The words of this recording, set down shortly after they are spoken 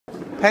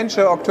Penche,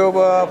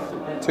 October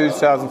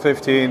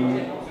 2015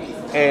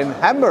 in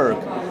Hamburg.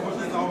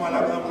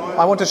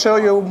 I want to show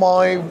you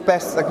my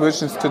best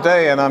acquisitions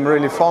today, and I'm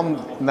really fond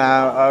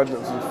now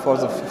for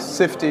the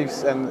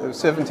 50s and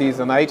 70s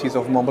and 80s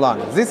of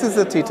Montblanc. This is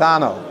the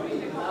Titano.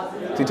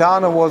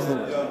 Titano was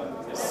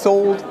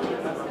sold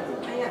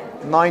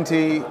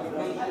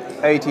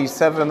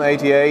 1987,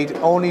 88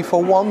 only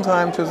for one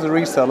time to the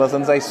resellers,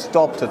 and they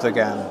stopped it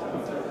again.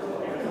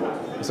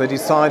 They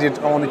decided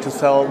only to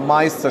sell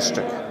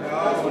Meisterstück.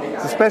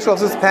 The special of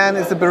this pen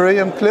is the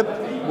beryllium clip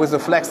with a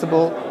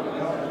flexible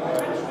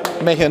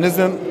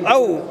mechanism.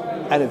 Oh,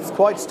 and it's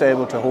quite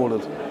stable to hold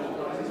it.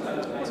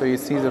 So you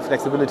see the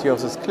flexibility of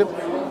this clip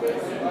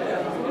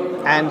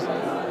and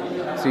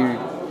the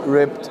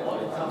ribbed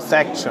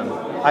section.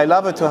 I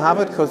love it to have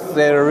it because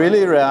they're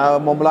really rare.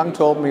 Montblanc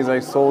told me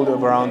they sold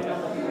around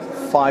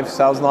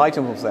 5,000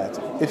 items of that.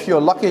 If you're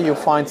lucky, you'll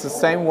find the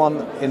same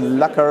one in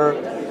lacquer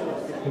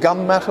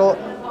gunmetal,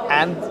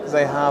 and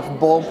they have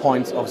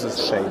ballpoints of this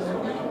shape.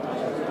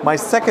 My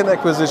second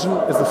acquisition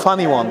is a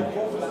funny one.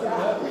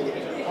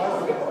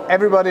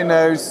 Everybody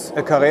knows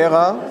a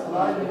Carrera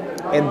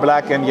in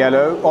black and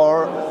yellow,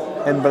 or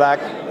in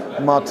black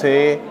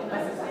matte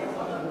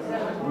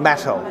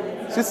metal.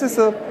 This is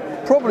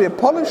probably a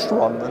polished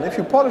one, and if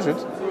you polish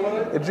it,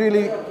 it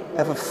really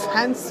have a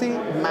fancy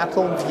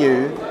metal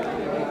view,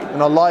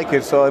 and I like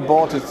it, so I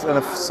bought it and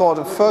I saw it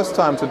the first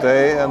time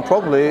today, and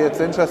probably it's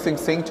an interesting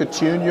thing to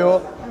tune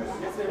your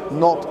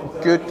not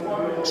good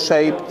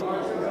shaped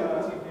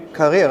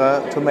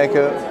Carrera to make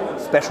a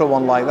special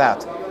one like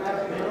that.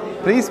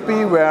 Please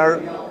beware,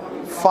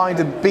 find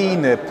a B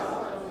nib,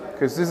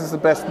 because this is the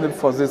best nib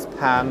for this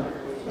pen.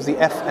 The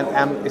F and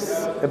M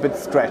is a bit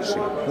stretchy.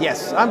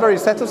 Yes, I'm very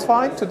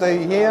satisfied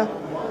today here.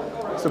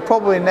 So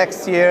probably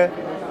next year,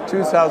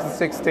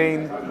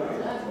 2016,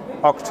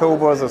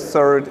 October the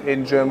 3rd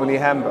in Germany,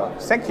 Hamburg.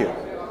 Thank you.